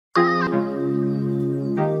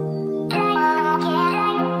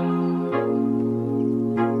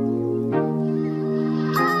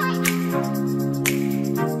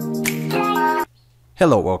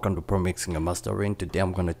Hello, welcome to Pro Mixing and Mastering. Today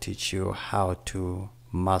I'm going to teach you how to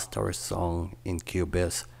master a song in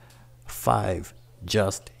Cubase 5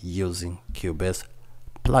 just using Cubase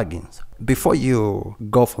plugins. Before you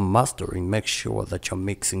go for mastering, make sure that your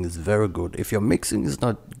mixing is very good. If your mixing is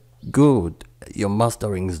not good, your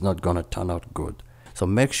mastering is not going to turn out good. So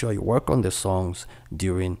make sure you work on the songs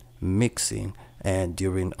during mixing and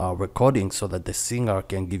during recording so that the singer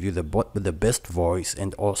can give you the best voice,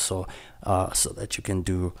 and also so that you can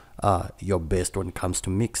do your best when it comes to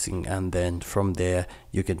mixing, and then from there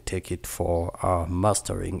you can take it for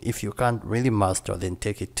mastering. If you can't really master, then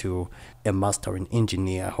take it to a mastering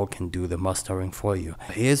engineer who can do the mastering for you.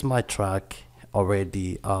 Here's my track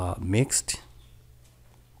already mixed.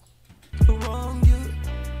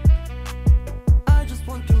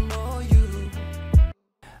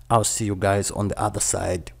 I'll see you guys on the other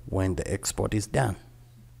side when the export is done.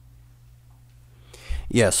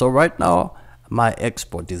 Yeah, so right now my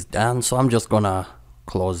export is done, so I'm just gonna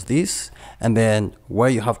close this, and then where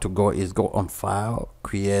you have to go is go on File,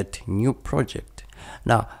 Create New Project.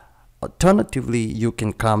 Now alternatively, you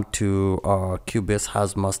can come to Cubase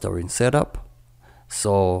has mastering setup,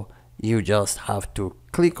 so you just have to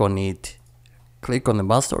click on it, click on the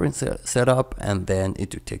mastering setup, and then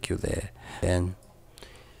it will take you there. Then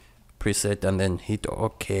preset, and then hit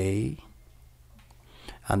OK,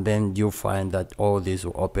 and then you find that all these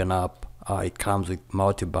will open up. It comes with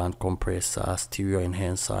multi-band compressor, stereo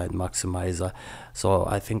enhancer, and maximizer. So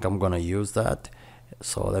I think I'm gonna use that,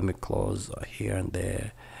 so let me close here and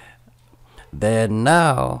there. Then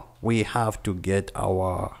now we have to get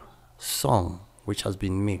our song which has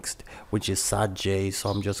been mixed, which is Sad J. So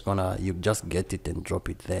I'm just gonna, you just get it and drop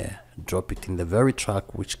it there, drop it in the very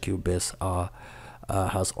track which Cubase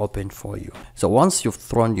has opened for you. So once you've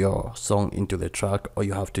thrown your song into the track, all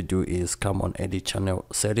you have to do is come on Edit Channel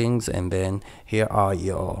Settings, and then here are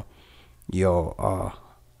your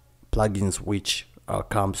plugins which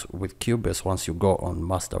comes with Cubase. Once you go on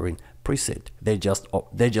Mastering Preset, they just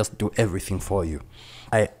do everything for you.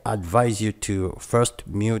 I advise you to first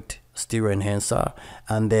mute stereo enhancer,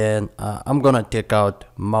 and then I'm gonna take out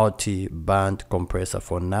multi-band compressor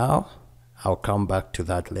for now. I'll come back to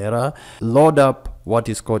that later. Load up what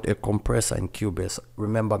is called a compressor in Cubase.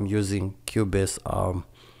 Remember, I'm using Cubase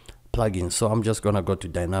plugin, so I'm just gonna go to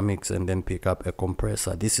Dynamics and then pick up a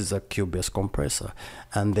compressor. This is a Cubase compressor,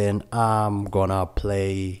 and then I'm gonna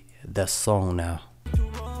play the song now.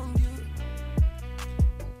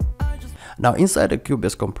 Now inside the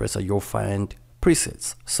Cubase compressor, you'll find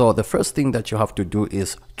presets. So the first thing that you have to do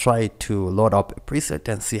is try to load up a preset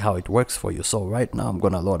and see how it works for you. So right now I'm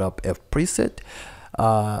gonna load up a preset.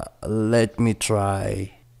 Let me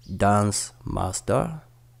try Dance Master.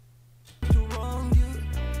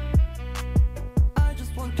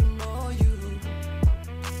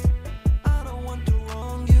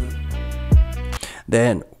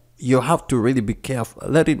 Then you have to really be careful,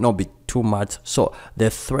 let it not be too much. So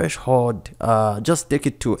the threshold, just take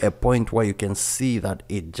it to a point where you can see that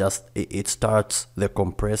it starts the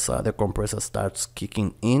compressor starts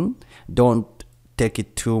kicking in. Don't take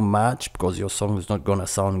it too much because your song is not gonna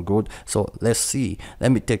sound good. So let's see,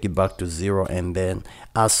 let me take it back to 0, and then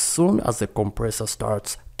as soon as the compressor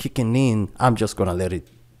starts kicking in, I'm just gonna let it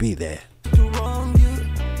be there.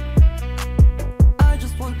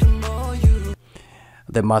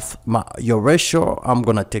 Your ratio, I'm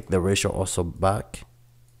gonna take the ratio also back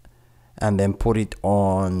and then put it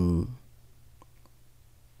on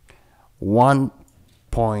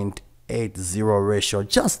 1.80 ratio,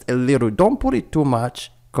 just a little. Don't put it too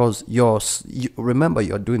much, because remember,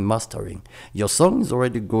 you're doing mastering. Your song is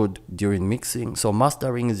already good during mixing, so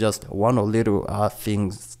mastering is just one or little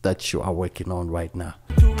things that you are working on right now.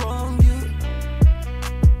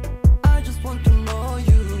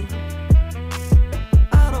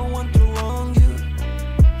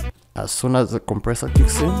 As soon as the compressor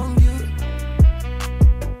kicks in,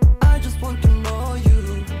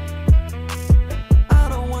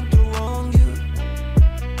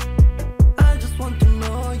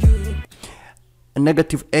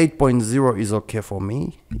 negative 8.0 is okay for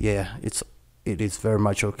me. Yeah, it is very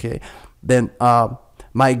much okay. Then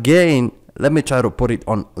my gain, let me try to put it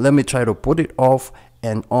on, let me try to put it off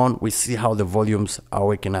and on. We see how the volumes are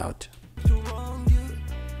working out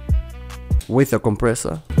with the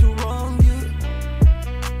compressor.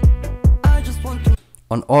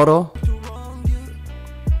 On auto,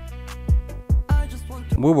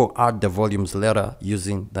 we will add the volumes later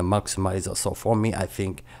using the maximizer. So for me, I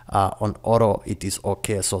think on auto it is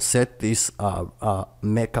okay. So set this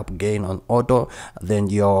makeup gain on auto, then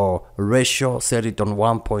your ratio set it on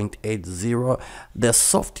 1.80. the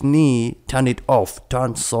soft knee, turn it off,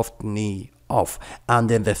 turn soft knee off, and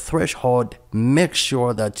then the threshold, make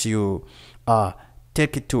sure that you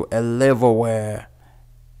take it to a level where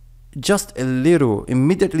just a little,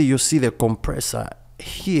 immediately you see the compressor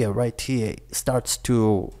here, right here, starts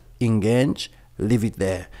to engage, leave it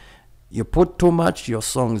there. You put too much, your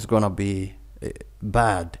song is gonna be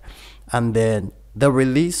bad. And then the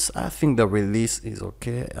release, I think the release is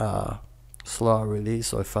okay, slower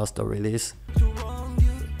release or faster release.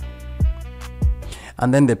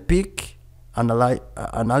 And then the peak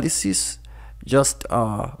analysis, just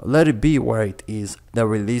let it be where it is. The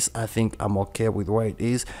release, I think I'm okay with where it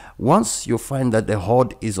is. Once you find that the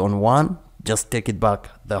hold is on 1, just take it back.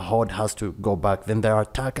 The hold has to go back. Then the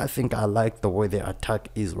attack, I think I like the way the attack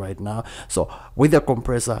is right now. So with the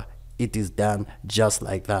compressor, it is done just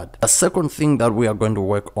like that. The second thing that we are going to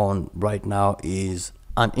work on right now is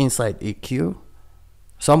an inside EQ.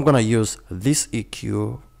 So I'm gonna use this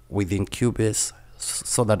EQ within Cubase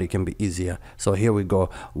so that it can be easier. So here we go.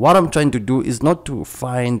 What I'm trying to do is not to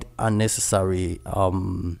find unnecessary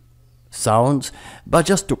sounds, but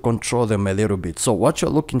just to control them a little bit. So what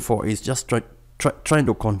you're looking for is just trying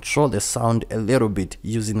to control the sound a little bit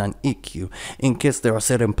using an EQ. In case there are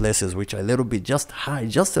certain places which are a little bit just high,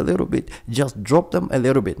 just a little bit, just drop them a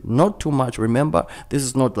little bit, not too much. Remember, this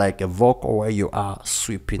is not like a vocal where you are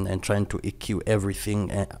sweeping and trying to EQ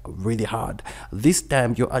everything really hard. This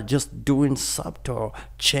time you are just doing subtle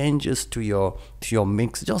changes to your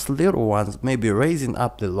mix, just little ones, maybe raising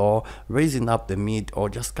up the low, raising up the mid, or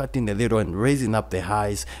just cutting a little and raising up the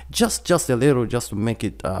highs, just a little, just to make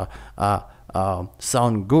it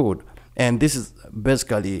sound good. And this is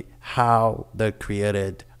basically how they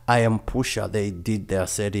created I Am Pusher. They did their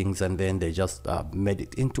settings and then they just made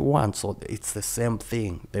it into one, so it's the same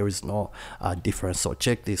thing. There is no difference. So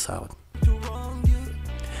check this out.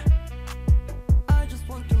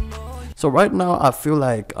 So right now I feel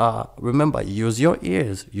like, remember, use your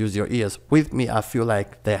ears. With me, I feel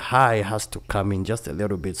like the high has to come in just a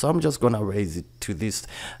little bit. So I'm just gonna raise it to this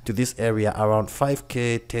area around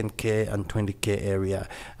 5K, 10K, and 20K area.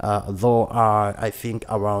 Though I think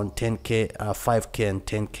around 10K, 5K, and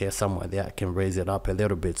 10K somewhere there, I can raise it up a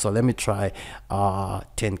little bit. So let me try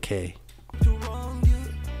 10K.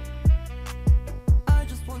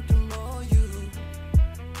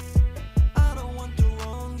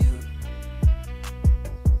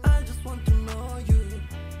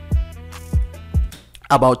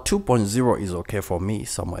 About 2.0 is okay for me,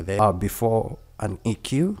 somewhere there. Before an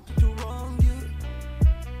EQ,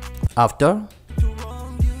 after.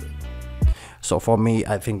 So for me,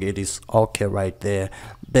 I think it is okay right there.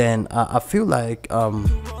 Then I feel like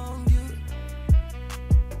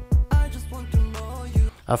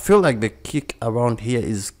the kick around here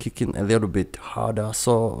is kicking a little bit harder,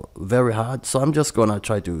 so very hard. So I'm just gonna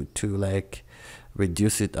try to like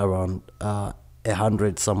reduce it around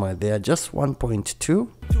 100 somewhere there, just 1.2.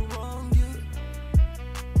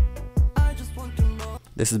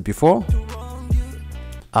 This is before,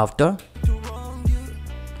 after.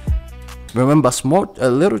 Remember, small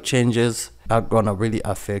little changes are gonna really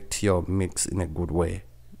affect your mix in a good way.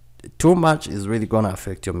 Too much is really gonna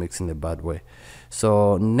affect your mix in a bad way.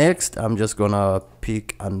 So next, I'm just gonna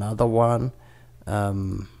pick another one,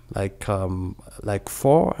 like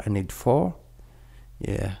 4. I need 4.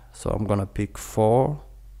 Yeah, so I'm gonna pick 4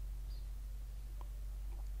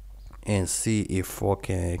 and see if 4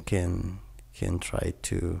 can try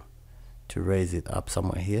to raise it up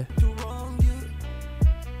somewhere here.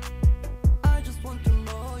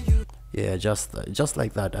 Yeah, just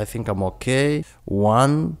like that. I think I'm okay.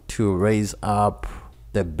 1 to raise up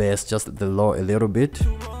the bass, just the low a little bit.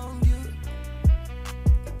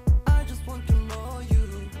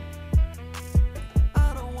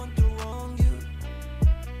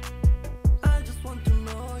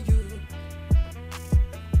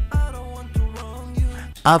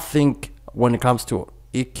 I think when it comes to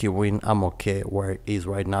EQing, I'm okay where it is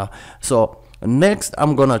right now. So next,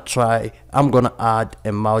 I'm gonna add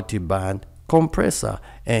a multi-band compressor,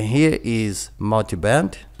 and here is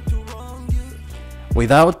multi-band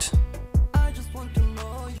without.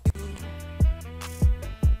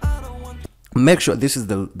 Make sure this is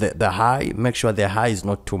the high. Make sure the high is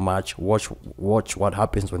not too much. Watch what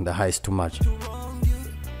happens when the high is too much.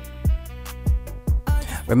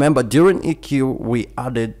 Remember, during EQ we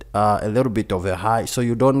added a little bit of a high, so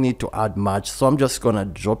you don't need to add much. So I'm just gonna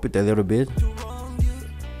drop it a little bit.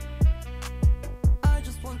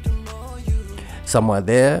 somewhere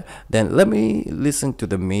there. Then let me listen to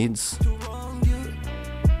the mids,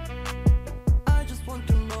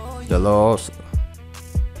 the lows.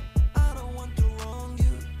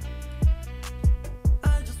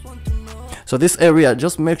 So this area,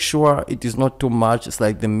 just make sure it is not too much. It's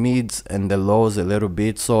like the mids and the lows a little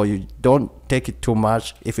bit, so you don't take it too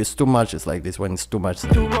much. If it's too much, it's like this. When it's too much,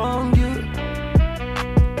 it's like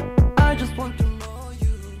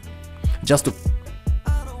just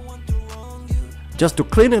to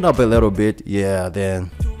clean it up a little bit. Yeah,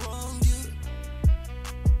 then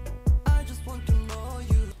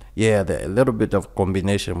yeah, a little bit of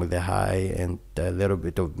combination with the high and a little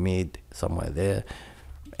bit of mid somewhere there,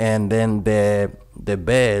 and then the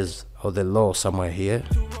bass or the low somewhere here.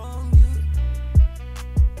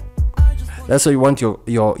 That's why you want your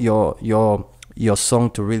song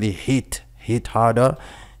to really hit harder.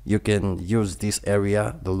 You can use this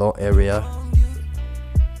area, the low area,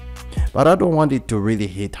 but I don't want it to really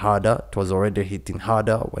hit harder. It was already hitting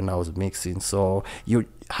harder when I was mixing, so you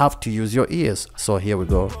have to use your ears. So here we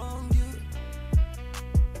go.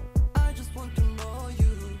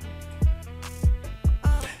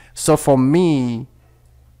 So for me,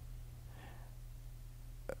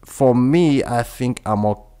 I think I'm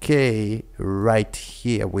okay right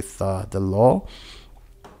here with the low.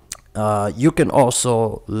 You can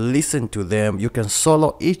also listen to them. You can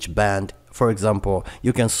solo each band. For example,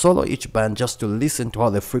 you can solo each band just to listen to how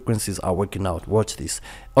the frequencies are working out. Watch this.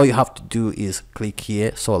 All you have to do is click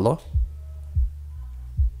here, solo.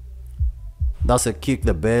 That's a kick,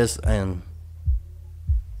 the bass, and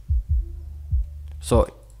so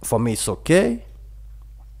for me it's okay.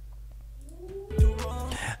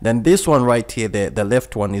 Then this one right here, the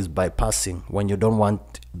left one, is bypassing. When you don't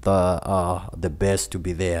want the bass to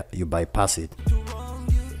be there, you bypass it.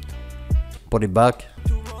 Put it back.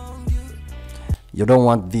 You don't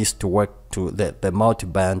want this to work, to the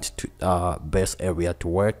multi-band to bass area to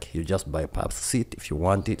work. You just bypass it. If you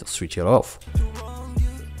want it, switch it off.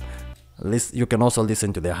 You can also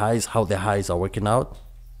listen to the highs, how the highs are working out.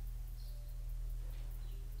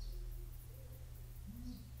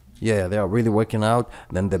 Yeah, they are really working out.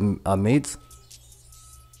 Then the mids.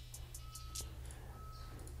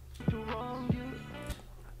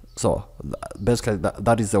 So basically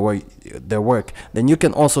that is the way they work. Then you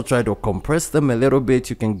can also try to compress them a little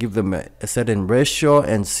bit. You can give them a certain ratio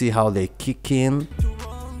and see how they kick in.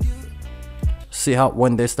 See how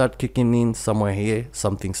when they start kicking in somewhere here,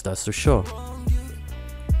 something starts to show.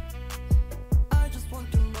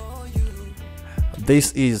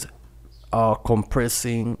 This is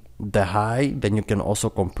compressing the high. Then you can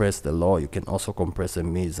also compress the low. You can also compress the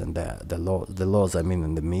mids and the lows, I mean,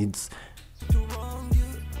 and the mids.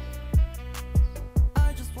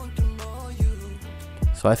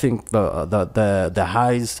 So I think the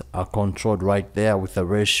highs are controlled right there with a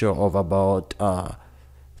ratio of about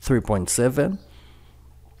 3.7.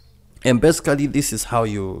 And basically this is how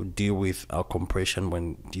you deal with compression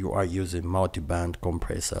when you are using multi-band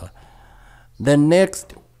compressor. Then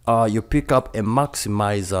next you pick up a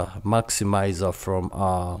maximizer from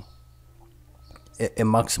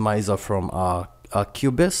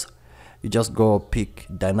Cubase. You just go pick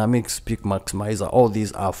dynamics, pick maximizer. All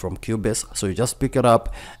these are from Cubase, so you just pick it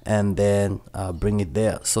up and then bring it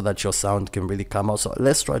there so that your sound can really come out. So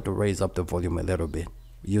let's try to raise up the volume a little bit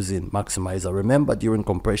using maximizer. Remember, during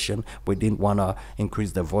compression we didn't want to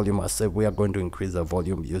increase the volume. I said we are going to increase the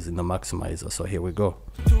volume using the maximizer. So here we go.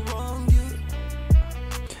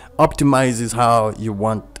 Optimize is how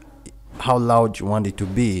loud you want it to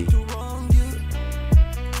be.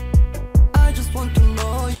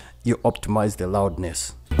 You optimize the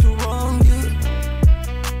loudness.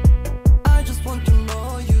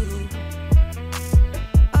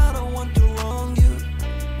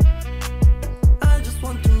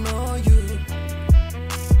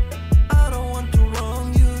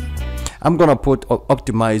 I'm gonna put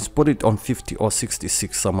optimize, put it on 50 or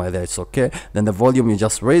 66 somewhere there. It's okay. Then the volume, you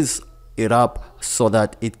just raise it up so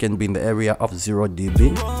that it can be in the area of 0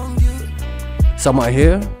 dB somewhere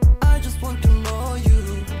here.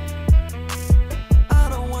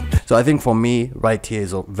 So I think for me right here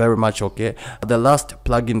is very much okay. The last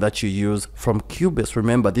plugin that you use from Cubase,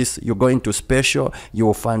 remember this, you go into special, you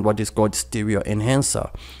will find what is called stereo enhancer.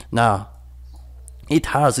 Now it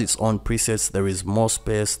has its own presets. There is more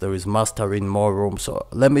space, there is mastering, more room. So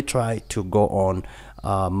let me try to go on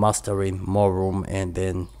mastering, more room, and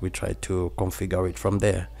then we try to configure it from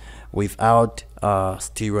there without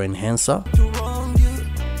stereo enhancer,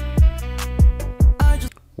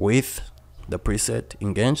 with the preset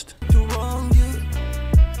engaged.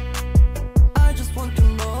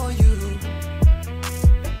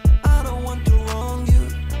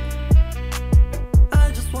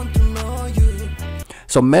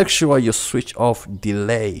 So make sure you switch off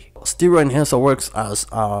delay. Stereo enhancer works as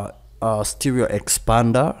a stereo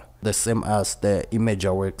expander, the same as the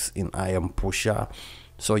imager works in IM Pusher.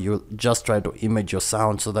 So you just try to image your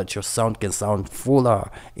sound so that your sound can sound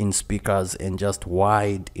fuller in speakers and just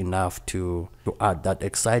wide enough to add that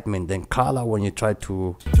excitement. Then color when you try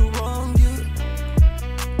to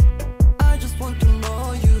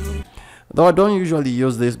though I don't usually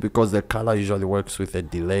use this because the color usually works with a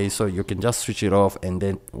delay, so you can just switch it off and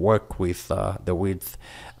then work with the width.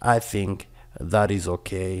 I think that is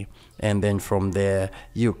okay. And then from there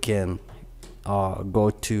you can go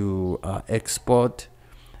to export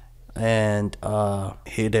and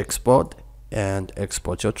hit export and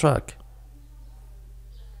export your track.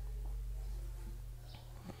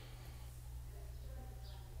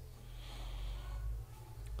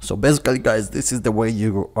 So basically guys, this is the way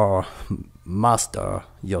you master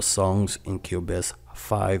your songs in Cubase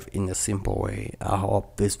 5 in a simple way. I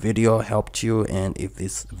hope this video helped you, and if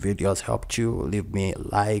this video has helped you, leave me a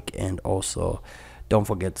like and also don't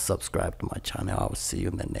forget to subscribe to my channel. I will see you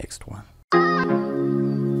in the next one.